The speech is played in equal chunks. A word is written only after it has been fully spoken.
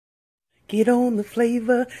Get on the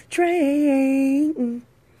flavor train.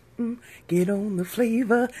 Get on the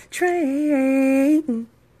flavor train.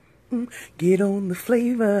 Get on the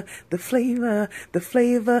flavor train.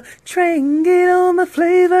 Get on the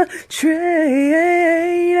flavor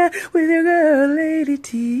train with your girl, Lady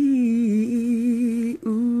T.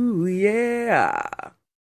 Ooh, yeah.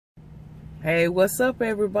 Hey, what's up,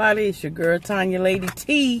 everybody? It's your girl, Tanya, Lady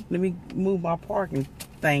T. Let me move my parking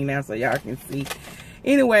thing now so y'all can see.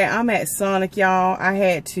 Anyway, I'm at Sonic, y'all. I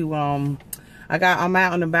had to, I'm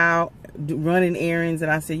out and about running errands, and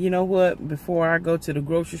I said, you know what, before I go to the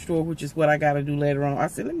grocery store, which is what I got to do later on, I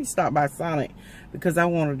said, let me stop by Sonic because I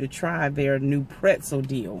wanted to try their new pretzel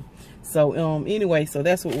deal. So, anyway, so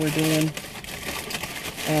that's what we're doing.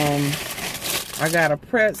 I got a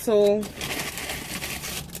pretzel,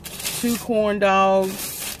 2 corn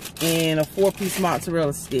dogs, and a 4-piece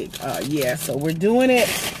mozzarella stick. Yeah, so we're doing it.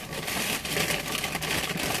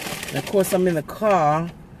 And of course, I'm in the car.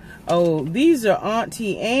 Oh, these are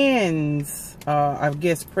Auntie Anne's, I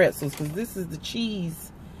guess, pretzels, because this is the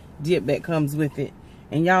cheese dip that comes with it.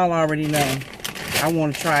 And y'all already know, I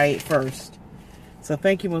want to try it first. So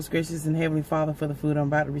thank you, most gracious and heavenly Father, for the food I'm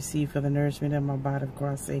about to receive, for the nourishment of my body, for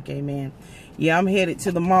Christ's sake, amen. Yeah, I'm headed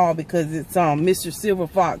to the mall because it's Mr. Silver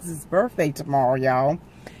Fox's birthday tomorrow, y'all,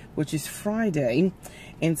 which is Friday.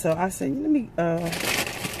 And so I said, let me,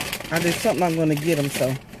 there's something I'm going to get him,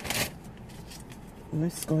 so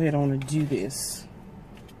let's go ahead on and do this.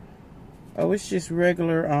 Oh, it's just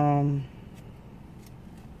regular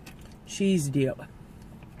cheese dip.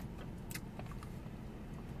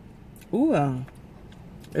 Ooh,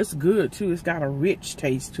 it's good too. It's got a rich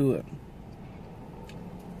taste to it.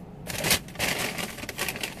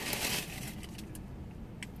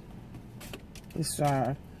 It's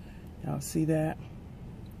y'all see that?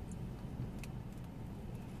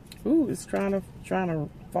 Ooh, it's trying to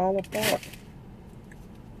fall apart.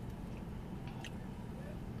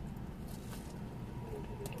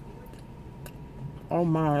 Oh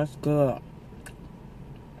my, that's good.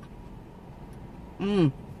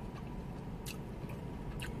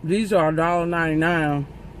 These are $1.99.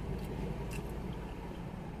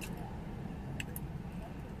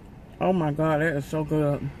 Oh my God, that is so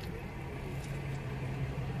good.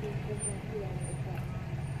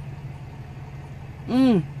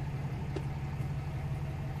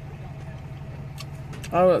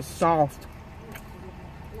 Oh, it's soft.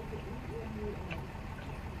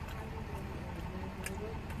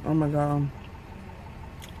 Oh my God.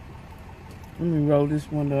 Let me roll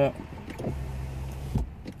this one up.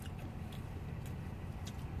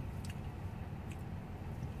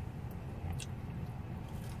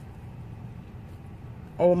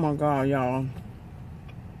 Oh my God, y'all.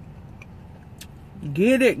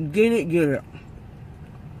 Get it, get it, get it.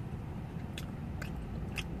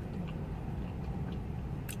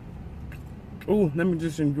 Ooh, let me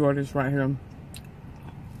just enjoy this right here.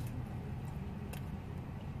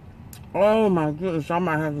 Oh my goodness, I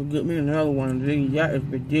might have to get me another one of these. That is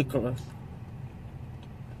ridiculous.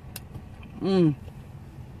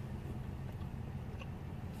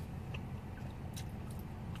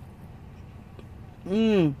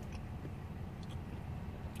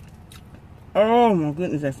 Oh my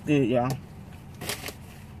goodness, that's good, y'all.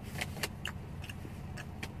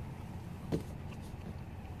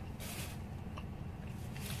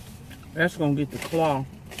 That's gonna get the claw.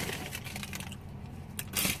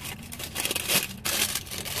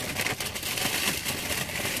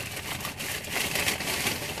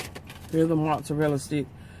 Here's the mozzarella stick.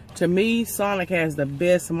 To me, Sonic has the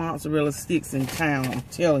best mozzarella sticks in town. I'm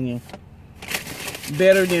telling you.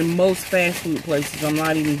 Better than most fast food places. I'm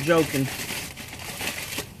not even joking.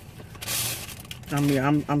 I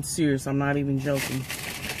mean, I'm serious. I'm not even joking.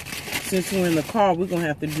 Since we're in the car, we're going to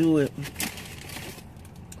have to do it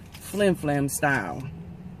flim flam style.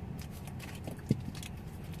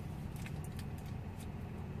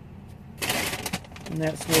 And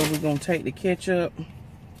that's where we're going to take the ketchup.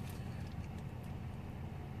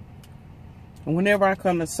 And whenever I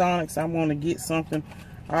come to Sonic's, I want to get something.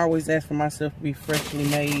 I always ask for myself to be freshly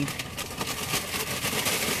made.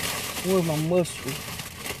 Where's my mustard?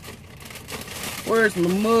 Where's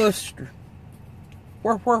my mustard?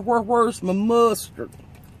 Where's my mustard?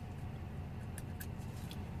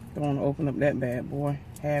 Don't want to open up that bad boy.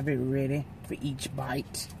 Have it ready for each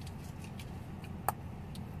bite.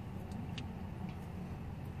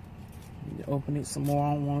 Need to open it some more.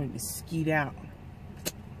 I don't want it to skeet out.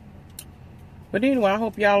 But anyway, I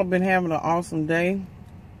hope y'all have been having an awesome day.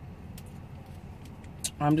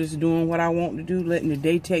 I'm just doing what I want to do, letting the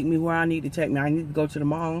day take me where I need to take me. I need to go to the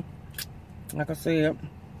mall, like I said.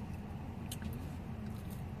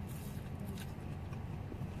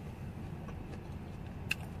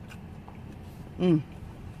 Mm.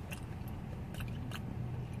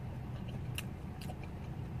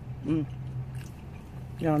 Mm.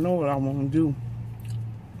 Y'all know what I want to do.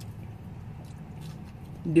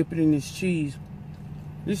 Dip it in this cheese.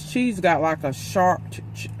 This cheese got like a sharp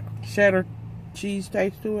cheddar cheese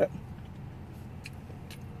taste to it.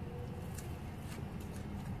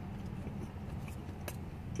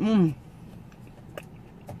 Mmm.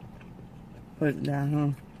 Put it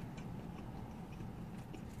down,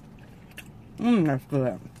 huh? Mmm, that's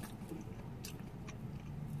good.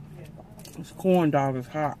 This corn dog is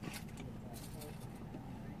hot.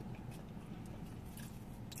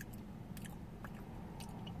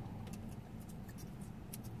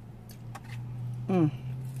 Mmm.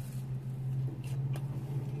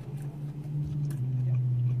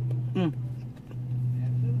 Mmm.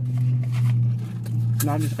 And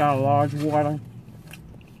I just got a large water.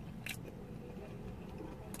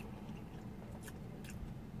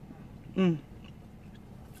 Mmm.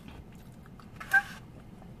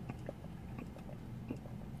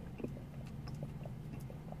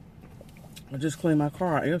 I just cleaned my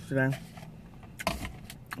car out yesterday.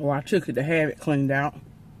 Well, I took it to have it cleaned out.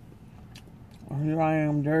 Well, here I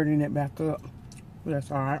am dirtying it back up. But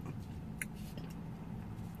that's alright.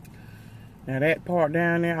 Now that part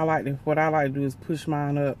down there, what I like to do is push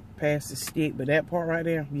mine up past the stick. But that part right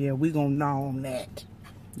there, yeah, we gonna gnaw on that.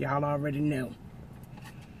 Y'all already know.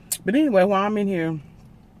 But anyway, while I'm in here,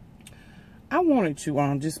 I wanted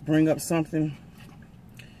to just bring up something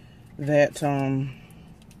that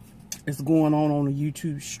is going on the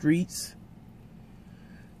YouTube streets.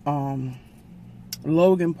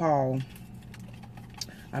 Logan Paul.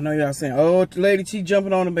 I know y'all saying, oh, Lady T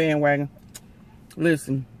jumping on the bandwagon.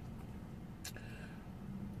 Listen.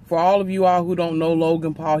 For all of you all who don't know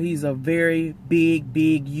Logan Paul, he's a very big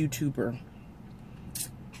YouTuber.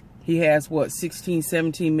 He has, what, 16,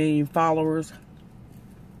 17 million followers?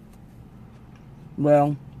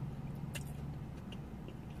 Well,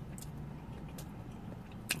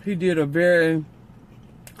 he did a very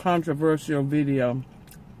controversial video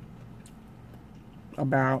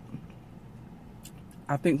about,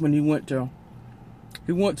 I think when he went to,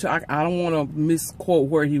 I don't want to misquote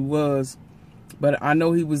where he was, but I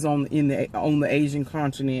know he was on the Asian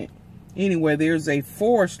continent. Anyway, there's a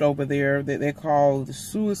forest over there that they call the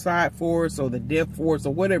suicide forest or the death forest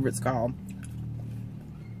or whatever it's called.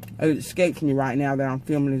 It escapes me right now that I'm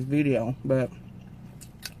filming this video, but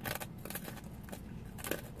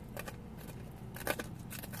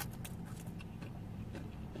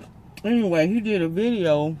anyway, he did a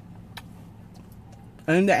video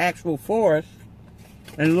in the actual forest,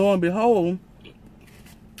 and lo and behold,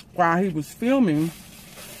 while he was filming,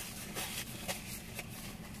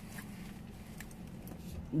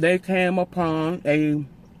 they came upon a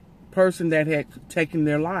person that had taken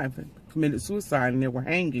their life and committed suicide, and they were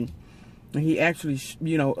hanging. And he actually,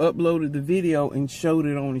 uploaded the video and showed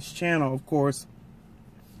it on his channel. Of course,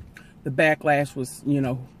 the backlash was,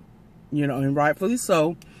 and rightfully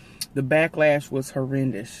so, the backlash was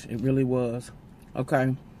horrendous. It really was.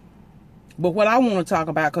 Okay. But what I want to talk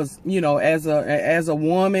about, because, as a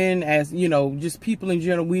woman, as, just people in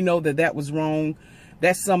general, we know that was wrong.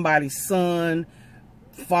 That's somebody's son.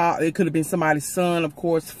 It could have been somebody's son, of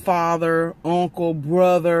course, father, uncle,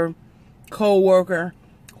 brother, co-worker,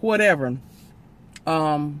 whatever.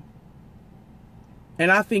 And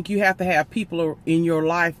I think you have to have people in your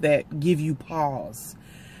life that give you pause,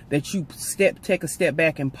 that you take a step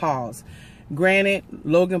back and pause. Granted,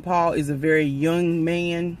 Logan Paul is a very young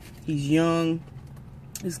man. He's young.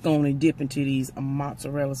 He's going to dip into these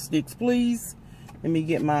mozzarella sticks, please. Let me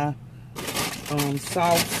get my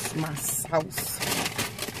sauce.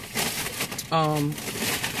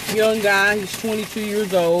 Young guy. He's 22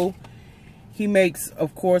 years old. He makes,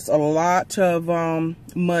 of course, a lot of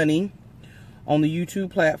money on the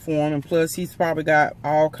YouTube platform, and plus he's probably got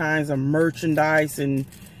all kinds of merchandise and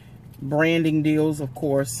branding deals, of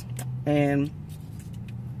course. And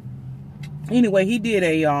anyway, he did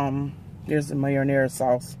a there's the marinara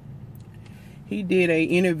sauce. He did a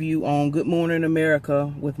interview on Good Morning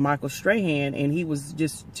America with Michael Strahan, and he was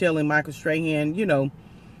just telling Michael Strahan,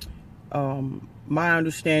 my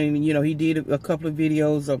understanding, he did a couple of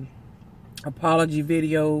videos, of apology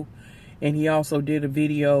video, and he also did a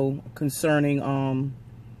video concerning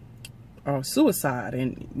suicide,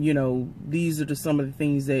 and these are some of the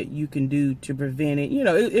things that you can do to prevent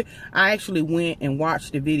it. I actually went and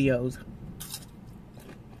watched the videos.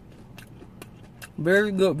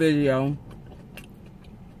 Very good video.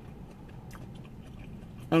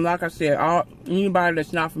 And like I said, anybody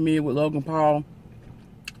that's not familiar with Logan Paul,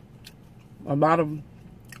 a lot of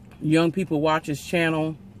young people watch his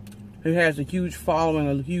channel. He has a huge following,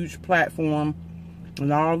 a huge platform,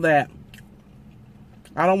 and all that.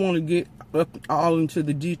 I don't want to get up all into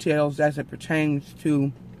the details as it pertains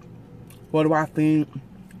to what do I think.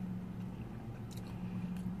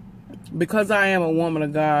 Because I am a woman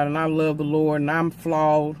of God and I love the Lord and I'm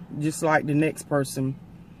flawed just like the next person.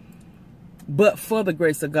 But for the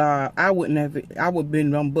grace of God, I would have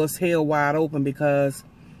been bust hell wide open because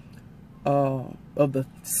of the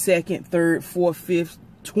 2nd, 3rd, 4th, 5th,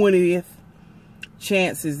 20th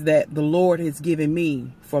chances that the Lord has given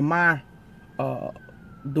me for my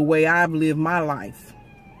the way I've lived my life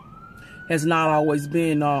has not always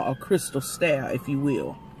been a crystal stair, if you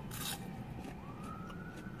will.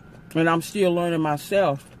 And I'm still learning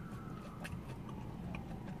myself.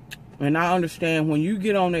 And I understand when you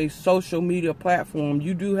get on a social media platform,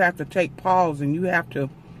 you do have to take pause and you have to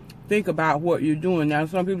think about what you're doing. Now,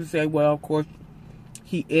 some people say, well, of course,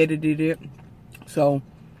 he edited it. So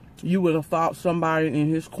you would have thought somebody in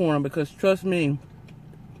his corner, because trust me,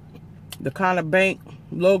 the kind of bank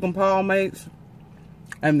Logan Paul makes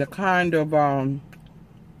and the kind of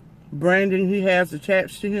branding he has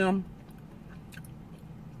attached to him,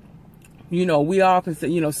 you know, we all can say,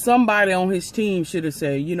 you know, somebody on his team should have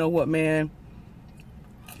said, you know what, man,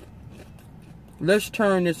 let's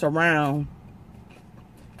turn this around,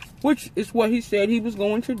 which is what he said he was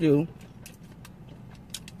going to do.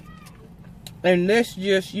 And let's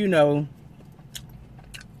just, you know,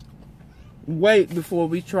 wait before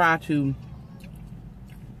we try to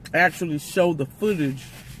actually show the footage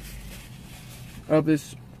of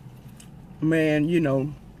this man, you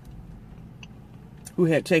know, who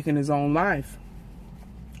had taken his own life.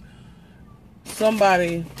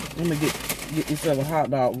 Somebody, let me get this other hot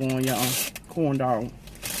dog going, y'all. Corn dog.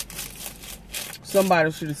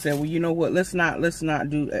 Somebody should have said, well, you know what? Let's not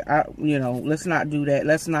do that. Let's not do that.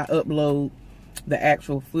 Let's not upload the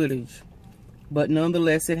actual footage. But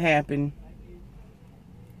nonetheless, it happened.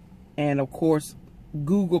 And of course,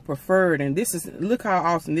 Google preferred. And this is, look how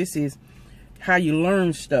awesome this is. How you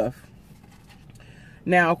learn stuff.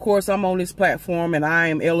 Now, of course, I'm on this platform and I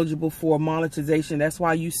am eligible for monetization. That's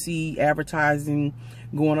why you see advertising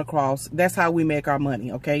going across. That's how we make our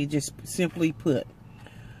money, okay? Just simply put.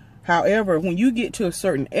 However, when you get to a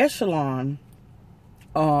certain echelon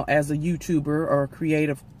as a YouTuber or a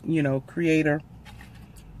creative, creator,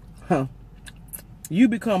 you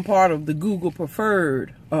become part of the Google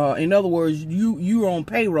preferred. In other words, you're on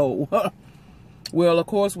payroll. Well, of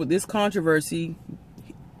course, with this controversy,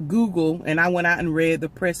 Google, and I went out and read the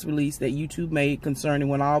press release that YouTube made concerning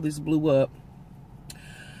when all this blew up,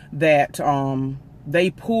 that they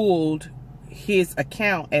pulled his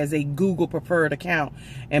account as a Google preferred account.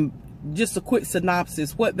 And just a quick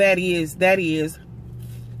synopsis, what that is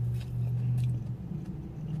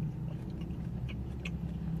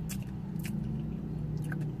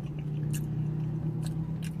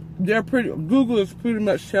Google is pretty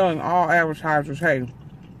much telling all advertisers, hey,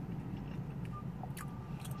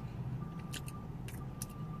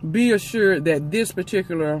 be assured that this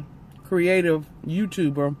particular creative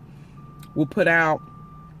YouTuber will put out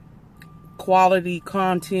quality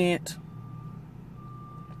content,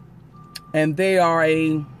 and they are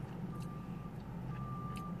a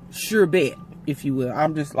sure bet, if you will.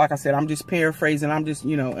 I'm just, like I said, I'm just paraphrasing. I'm just,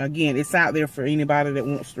 again, it's out there for anybody that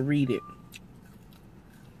wants to read it.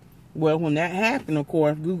 Well, when that happened, of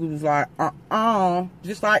course, Google was like,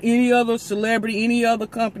 just like any other celebrity, any other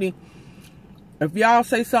company. If y'all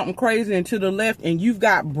say something crazy and to the left and you've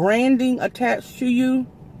got branding attached to you,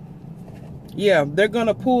 yeah, they're going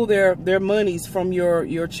to pull their monies from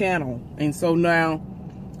your channel. And so now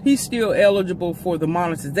he's still eligible for the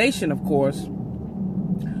monetization, of course.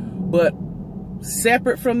 But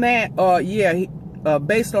separate from that,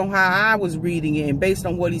 based on how I was reading it and based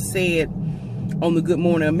on what he said on the Good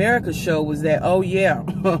Morning America show, was that, oh yeah,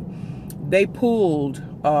 they pulled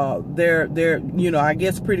I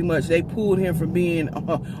guess pretty much they pulled him from being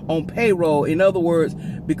on payroll. In other words,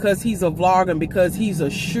 because he's a vlogger and because he's a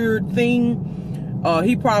sure thing,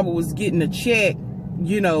 he probably was getting a check,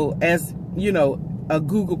 as, a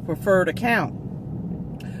Google preferred account.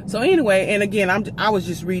 So anyway, and again, I was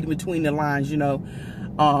just reading between the lines,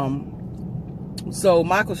 so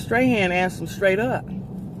Michael Strahan asked him straight up,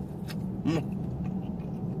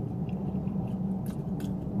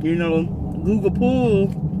 Google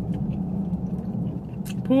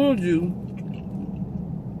pulled you.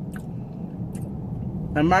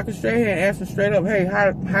 And Michael Strahan asked him straight up, hey,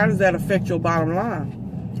 how does that affect your bottom line?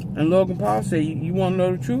 And Logan Paul said, you want to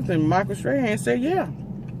know the truth? And Michael Strahan said, yeah.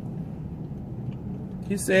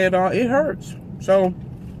 He said, it hurts. So,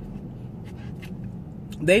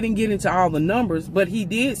 They didn't get into all the numbers, but he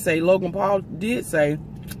did say, Logan Paul did say,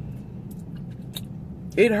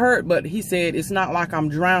 it hurt, but he said, it's not like I'm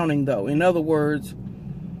drowning, though. In other words,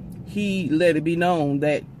 he let it be known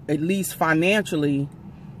that at least financially,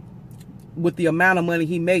 with the amount of money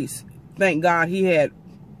he makes, thank God he had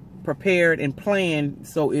prepared and planned.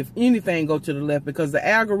 So if anything go to the left, because the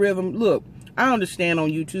algorithm, look, I understand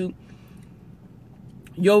on YouTube,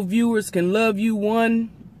 your viewers can love you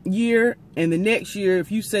one year, and the next year,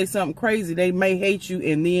 if you say something crazy, they may hate you,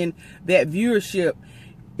 and then that viewership,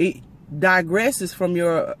 it digresses from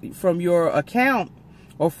your account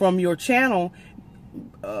or from your channel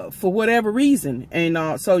for whatever reason. And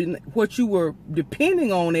so what you were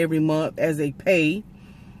depending on every month as a pay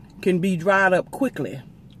can be dried up quickly.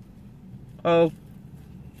 But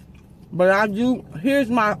I do, here's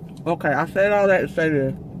my, okay, I said all that to say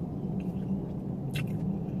this.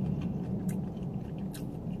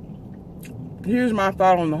 Here's my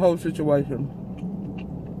thought on the whole situation.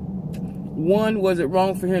 One, was it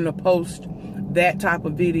wrong for him to post that type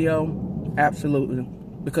of video? Absolutely.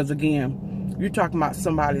 Because again, you're talking about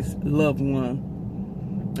somebody's loved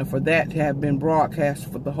one. And for that to have been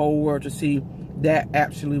broadcast for the whole world to see, that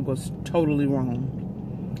actually was totally wrong.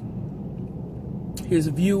 His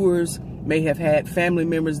viewers may have had family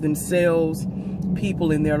members themselves,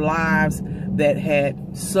 people in their lives that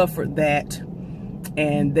had suffered that,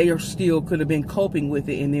 and they are still could have been coping with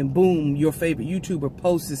it, and then boom, your favorite YouTuber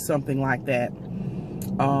posts something like that.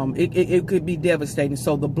 It could be devastating.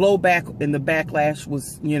 So the blowback and the backlash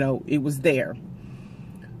was, you know, it was there.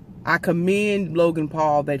 I commend Logan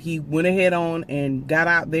Paul that he went ahead on and got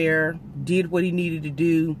out there, did what he needed to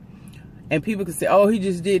do. And people can say, oh, he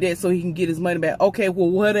just did that so he can get his money back. Okay, well,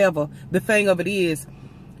 whatever. The thing of it is,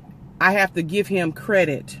 I have to give him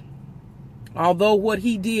credit. Although what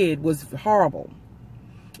he did was horrible.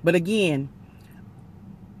 But again,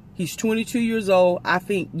 he's 22 years old. I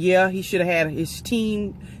think, yeah, he should have had his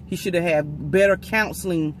team. He should have had better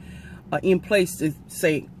counseling in place to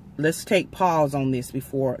say, let's take pause on this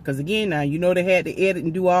before. Because again, now, you know they had to edit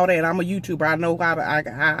and do all that. I'm a YouTuber. I know how to,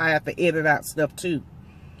 I have to edit out stuff too.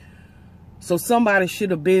 So somebody should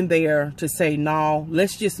have been there to say, no,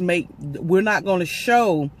 let's just make, we're not going to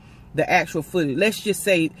show the actual footage. Let's just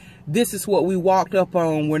say, this is what we walked up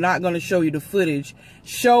on. We're not going to show you the footage.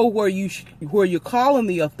 Show where you're calling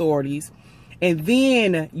the authorities, and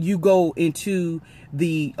then you go into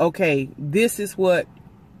the, okay, this is what,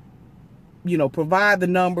 you know, provide the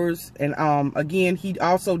numbers. And again, he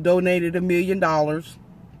also donated $1 million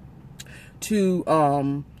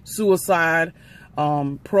to suicide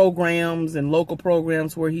programs and local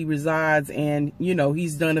programs where he resides, and you know,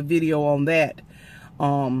 he's done a video on that.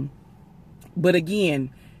 But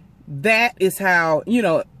again, that is how, you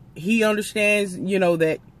know, he understands, you know,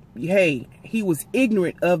 that, hey, he was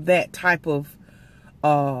ignorant of that type of,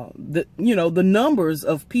 you know, the numbers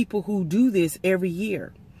of people who do this every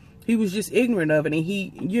year. He was just ignorant of it. And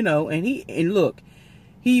he, you know, and look,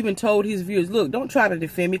 he even told his viewers, look, don't try to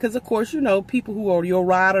defend me. Because, of course, you know, people who are your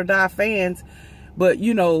ride or die fans, but,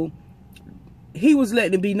 you know, he was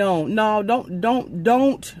letting it be known, no,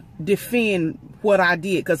 don't defend what I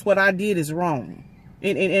did, because what I did is wrong.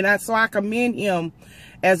 So I commend him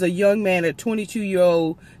as a young man, a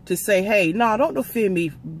 22-year-old, to say, hey, no, don't defend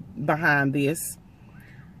me behind this,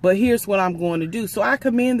 but here's what I'm going to do. So I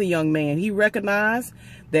commend the young man. He recognized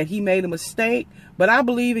that he made a mistake, but I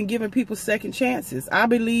believe in giving people second chances. I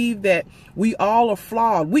believe that we all are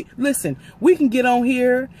flawed. Listen, we can get on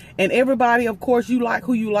here, and everybody, of course, you like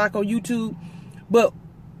who you like on YouTube, but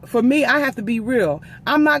for me, I have to be real.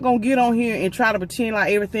 I'm not going to get on here and try to pretend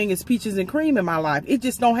like everything is peaches and cream in my life. It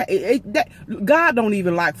just don't God don't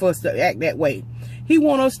even like for us to act that way. He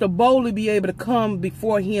wants us to boldly be able to come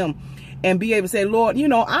before him and be able to say, Lord, you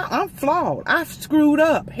know, I'm flawed. I've screwed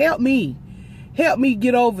up. Help me. Help me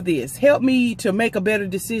get over this. Help me to make a better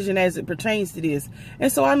decision as it pertains to this.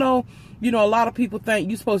 And so I know, you know, a lot of people think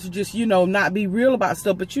you're supposed to just, you know, not be real about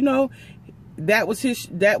stuff. But, you know, that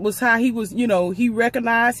was how he was, you know, he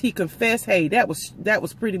recognized, he confessed, hey, that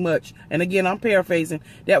was pretty much, and again, I'm paraphrasing,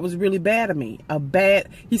 that was really bad of me.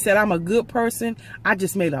 He said, I'm a good person. I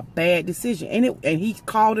just made a bad decision. And he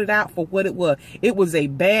called it out for what it was. It was a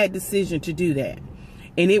bad decision to do that.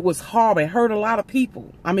 And it was horrible. It hurt a lot of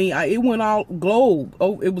people. I mean, it went all globe.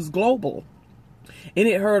 Oh, it was global. And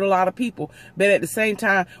it hurt a lot of people. But at the same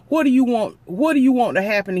time, what do you want? What do you want to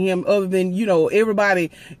happen to him other than, you know,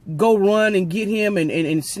 everybody go run and get him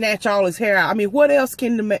and snatch all his hair out? I mean, what else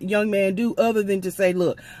can the young man do other than to say,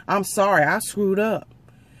 look, I'm sorry, I screwed up.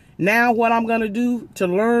 Now what I'm going to do to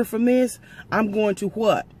learn from this, I'm going to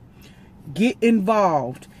what? Get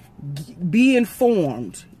involved. be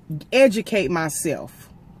informed, educate myself.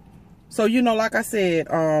 So, you know, like I said,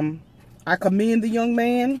 I commend the young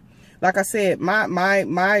man. Like I said,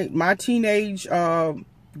 my teenage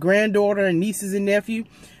granddaughter and nieces and nephew,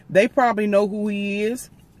 they probably know who he is.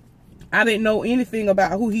 I didn't know anything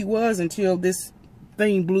about who he was until this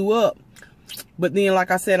thing blew up. But then,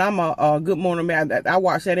 like I said, I'm a Good Morning Man. I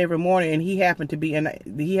watch that every morning, and he happened to be on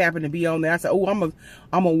there. I said, "Oh, I'm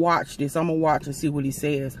gonna watch this. I'm gonna watch and see what he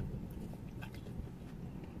says."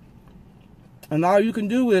 And all you can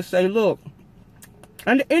do is say, "Look,"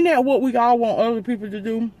 and isn't that what we all want other people to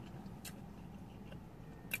do?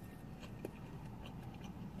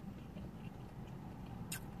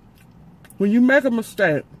 When you make a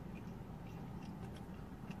mistake,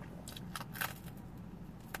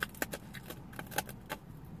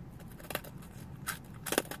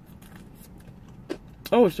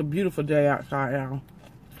 oh, it's a beautiful day outside, y'all.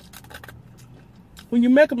 When you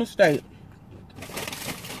make a mistake,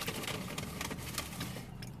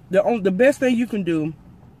 the best thing you can do,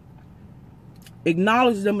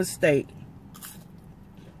 acknowledge the mistake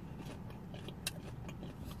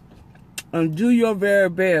and do your very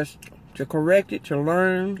best to correct it, to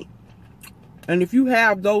learn. And if you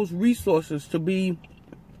have those resources to be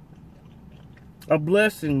a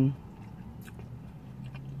blessing,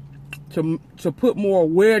 to put more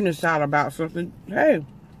awareness out about something, hey,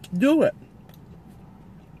 do it.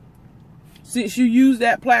 Since you use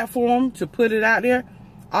that platform to put it out there,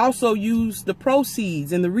 also use the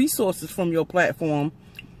proceeds and the resources from your platform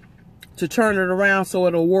to turn it around so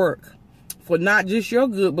it'll work for not just your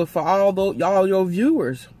good, but for all your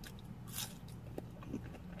viewers.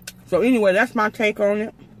 So anyway, that's my take on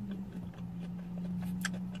it.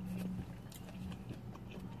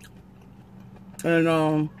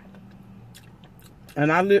 And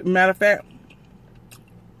matter of fact,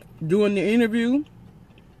 during the interview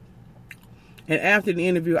and after the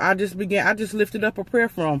interview, I just lifted up a prayer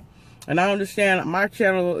for him. And I understand my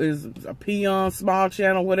channel is a peon, small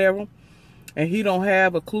channel, whatever. And he don't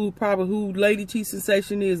have a clue probably who Lady T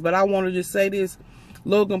Sensation is. But I want to just say this,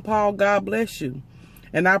 Logan Paul, God bless you.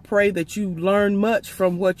 And I pray that you learn much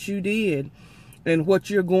from what you did and what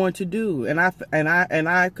you're going to do. And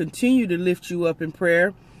I continue to lift you up in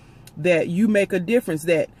prayer that you make a difference,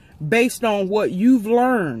 that based on what you've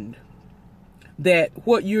learned, that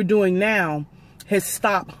what you're doing now has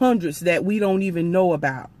stopped hundreds that we don't even know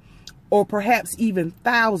about, or perhaps even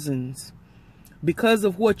thousands, because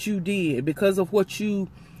of what you did, because of what you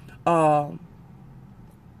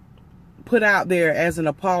put out there as an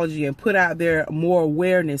apology and put out there more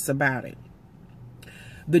awareness about it.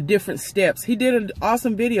 The different steps. He did an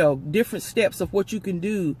awesome video, different steps of what you can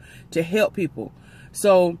do to help people.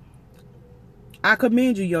 So I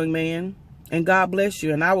commend you, young man, and God bless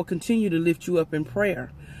you. And I will continue to lift you up in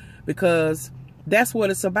prayer, because that's what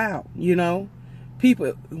it's about. You know,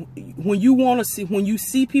 people, when you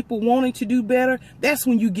see people wanting to do better, that's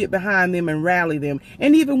when you get behind them and rally them.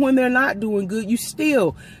 And even when they're not doing good, you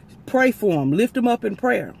still pray for them, lift them up in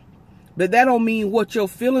prayer. But that don't mean what your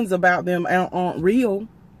feelings about them aren't real.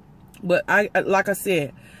 But like I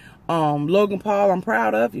said, Logan Paul, I'm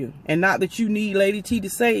proud of you. And not that you need Lady T to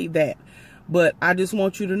say that, but I just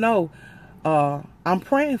want you to know, I'm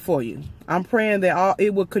praying for you. I'm praying that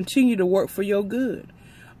it will continue to work for your good.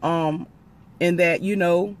 And that, you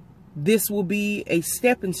know, this will be a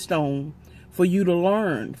stepping stone for you to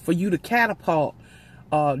learn, for you to catapult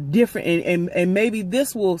different, and maybe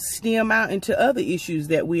this will stem out into other issues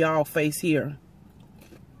that we all face here.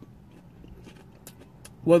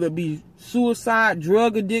 Whether it be suicide,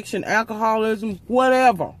 drug addiction, alcoholism,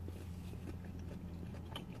 whatever.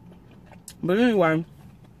 But anyway,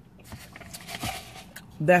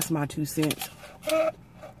 that's my 2 cents.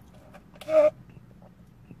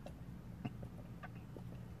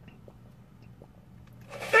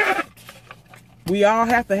 We all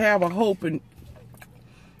have to have a hope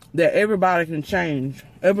that everybody can change.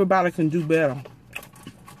 Everybody can do better.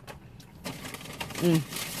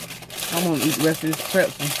 I'm gonna eat the rest of this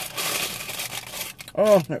pretzel.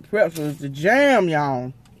 Oh, that pretzel is the jam,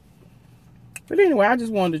 y'all. But anyway, I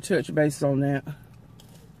just wanted to touch base on that.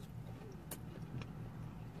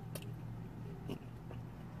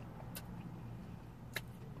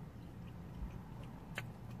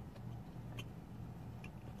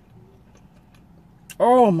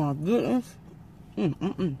 Oh my goodness.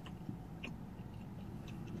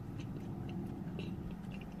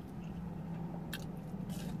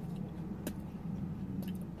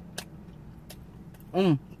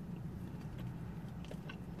 Mm.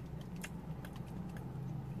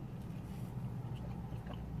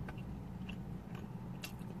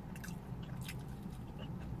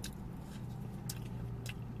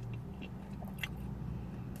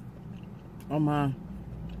 Oh my.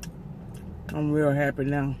 I'm real happy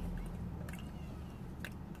now.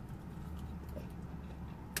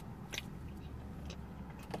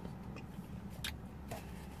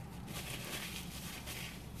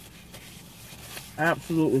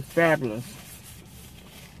 Absolutely fabulous.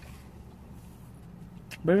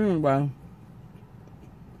 But anyway,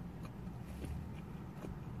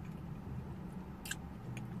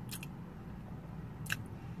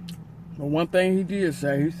 but one thing he did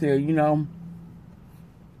say, he said, you know,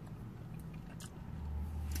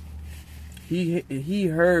 he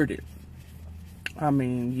heard it. I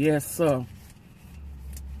mean, yes, sir.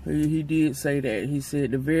 He did say that. He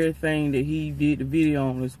said the very thing that he did the video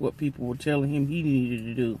on is what people were telling him he needed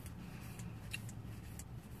to do.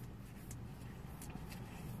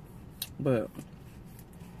 But,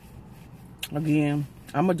 again,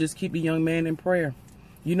 I'm going to just keep the young man in prayer.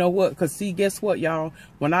 You know what? Because, see, guess what, y'all?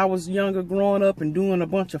 When I was younger, growing up and doing a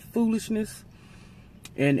bunch of foolishness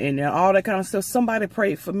and all that kind of stuff, somebody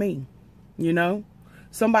prayed for me, you know?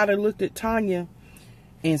 Somebody looked at Tanya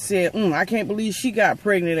and said, I can't believe she got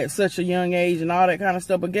pregnant at such a young age and all that kind of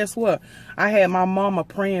stuff. But guess what? I had my mama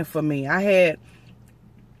praying for me. I had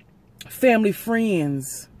family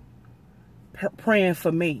friends praying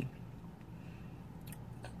for me.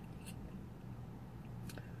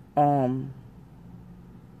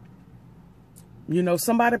 You know,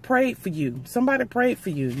 somebody prayed for you. Somebody prayed for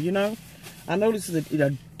you, you know. I know this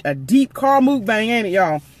is a deep car mukbang, ain't it,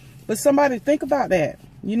 y'all? But somebody think about that.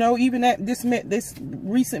 You know, even at this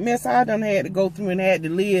recent mess I done had to go through and had to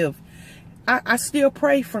live, I still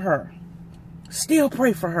pray for her. Still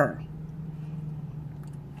pray for her.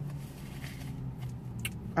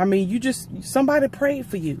 I mean, somebody prayed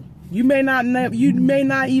for you. You may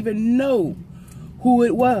not even know who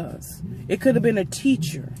it was. It could have been a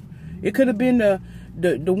teacher. It could have been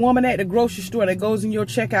the woman at the grocery store that goes in your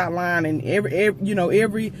checkout line, and every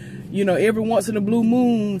once in a blue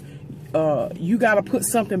moon, you got to put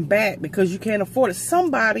something back because you can't afford it.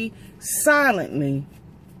 Somebody silently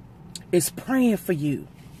is praying for you.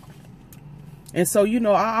 And so, you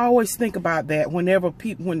know, I always think about that whenever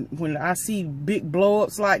when I see big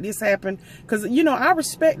blow-ups like this happen. Because, you know, I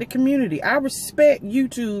respect the community. I respect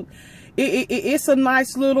YouTube. It's a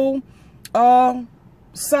nice little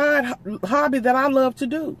side hobby that I love to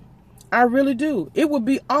do. I really do. It would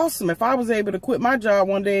be awesome if I was able to quit my job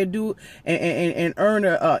one day and do and earn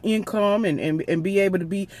a income and be able to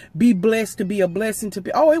be blessed to be a blessing to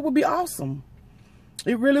people. Oh, it would be awesome.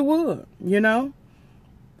 It really would, you know.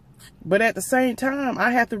 But at the same time,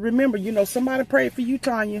 I have to remember, you know, somebody prayed for you,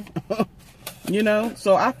 Tanya. You know,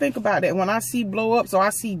 so I think about that when I see blow ups or I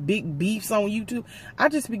see big beefs on YouTube.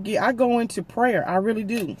 I go into prayer. I really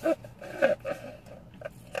do.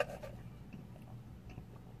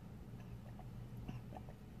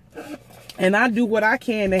 And I do what I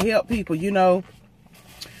can to help people, you know.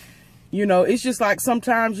 You know, it's just like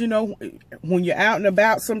sometimes, you know, when you're out and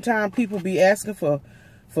about, sometimes people be asking for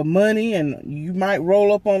money, and you might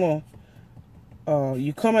roll up on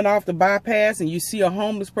you coming off the bypass and you see a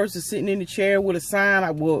homeless person sitting in the chair with a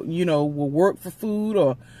sign, will work for food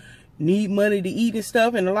or need money to eat and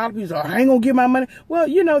stuff. And a lot of people say, I ain't gonna give my money. Well,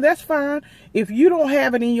 you know, that's fine. If you don't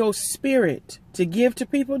have it in your spirit to give to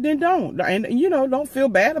people, then don't. And, you know, don't feel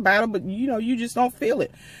bad about it, but, you know, you just don't feel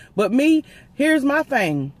it. But me, here's my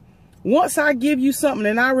thing. Once I give you something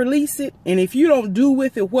and I release it, and if you don't do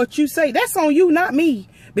with it what you say, that's on you, not me.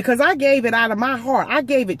 Because I gave it out of my heart. I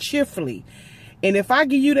gave it cheerfully. And if I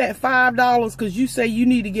give you that $5 because you say you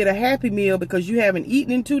need to get a Happy Meal because you haven't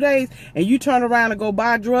eaten in 2 days, and you turn around and go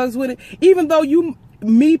buy drugs with it, even though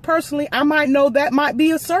me personally, I might know that might be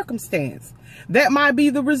a circumstance. That might be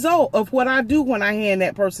the result of what I do when I hand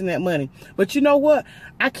that person that money. But you know what?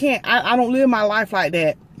 I don't live my life like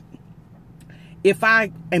that if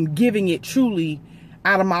I am giving it truly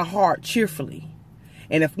out of my heart, cheerfully.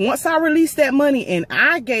 And if once I release that money and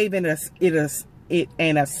I gave it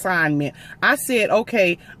an assignment, I said,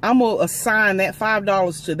 okay, I'm going to assign that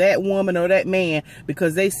 $5 to that woman or that man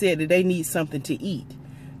because they said that they need something to eat.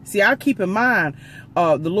 See, I keep in mind,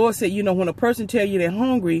 the Lord said, you know, when a person tell you they're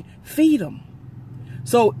hungry, feed them.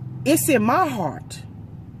 So it's in my heart.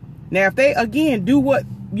 Now, if they, again, do what,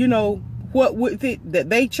 you know, what with it that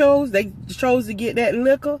they chose to get that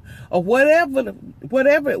liquor or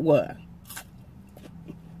whatever it was,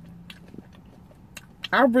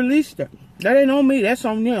 I released it. That ain't on me. That's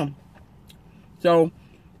on them. So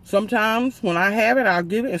sometimes when I have it, I'll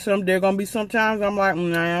give it. And there going to be sometimes I'm like,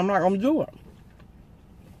 nah, I'm not going to do it.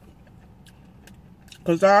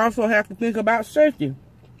 Because I also have to think about safety.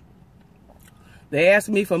 They ask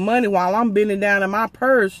me for money while I'm bending down in my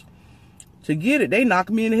purse, to get it. They knock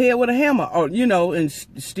me in the head with a hammer, or, you know, and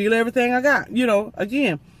steal everything I got. You know,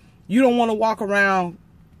 again, you don't want to walk around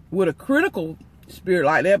with a critical spirit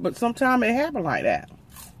like that, but sometimes it happens like that.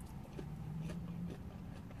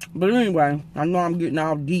 But anyway, I know I'm getting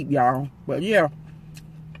all deep, y'all. But yeah,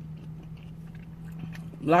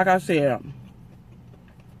 like I said,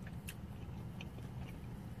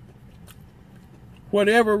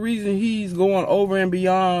 whatever reason he's going over and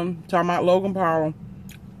beyond, talking about Logan Paul,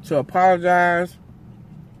 to apologize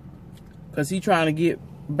because he's trying to get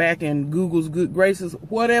back in Google's good graces,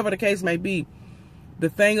 whatever the case may be, the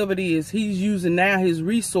thing of it is he's using now his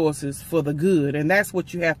resources for the good, and that's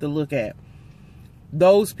what you have to look at.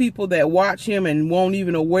 Those people that watch him and won't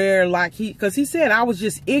even aware, like because he said, I was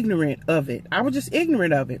just ignorant of it. I was just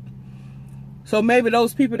ignorant of it. So maybe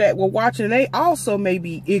those people that were watching, they also may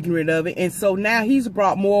be ignorant of it. And so now he's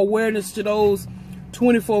brought more awareness to those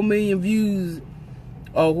 24 million views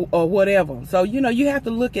or whatever. So, you know, you have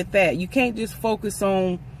to look at that. You can't just focus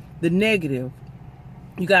on the negative.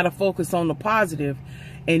 You got to focus on the positive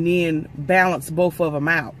and then balance both of them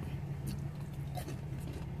out.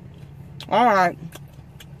 All right.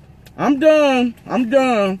 I'm done. I'm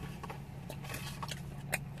done.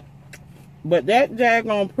 But that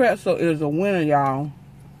daggone pretzel is a winner, y'all.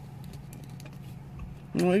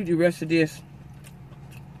 I'm going to eat the rest of this.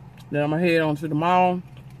 Then I'm going to head on to the mall,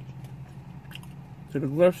 to the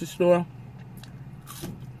grocery store.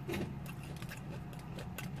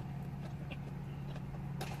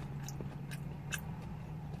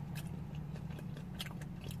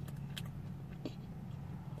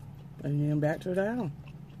 And then back to the house.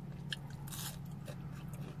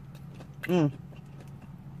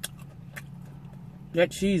 That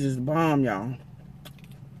cheese is bomb, y'all.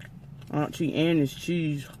 Auntie Annie's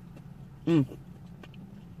cheese. That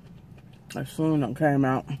soon it came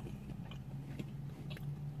out.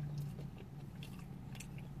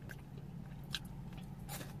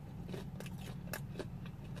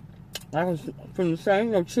 I was from the same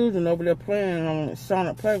little children over there playing on the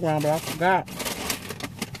Sonic playground, but I forgot.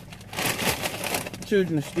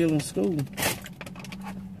 Children are still in school.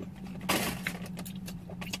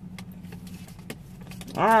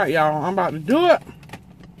 Alright, y'all, I'm about to do it.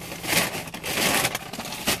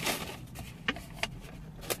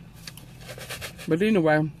 But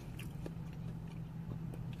anyway,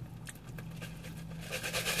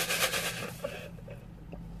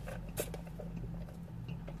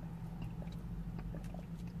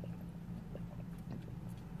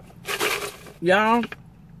 y'all,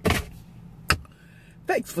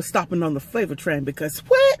 thanks for stopping on the flavor train, because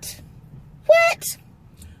what?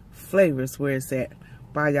 Flavor is where it's at.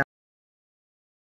 Bye, y'all.